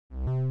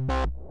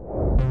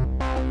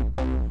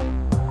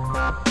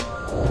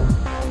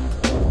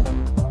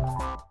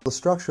The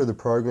structure of the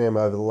program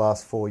over the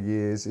last 4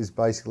 years is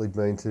basically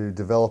been to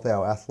develop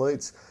our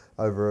athletes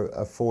over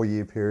a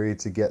 4-year period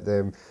to get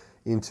them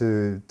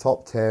into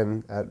top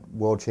 10 at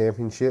World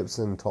Championships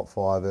and top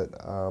 5 at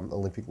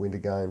Olympic Winter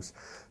Games.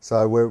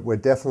 So we're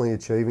definitely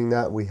achieving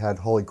that. We had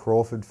Holly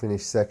Crawford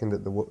finish second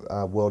at the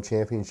World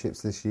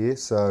Championships this year,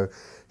 so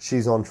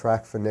she's on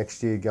track for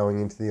next year going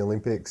into the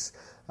Olympics.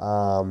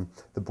 The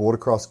border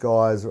cross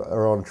guys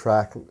are on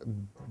track,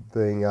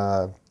 being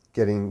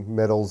getting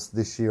medals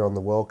this year on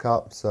the World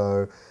Cup.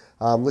 So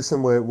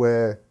listen,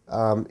 we're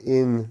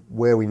in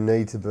where we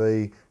need to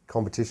be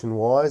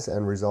competition-wise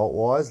and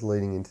result-wise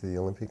leading into the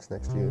Olympics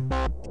next year.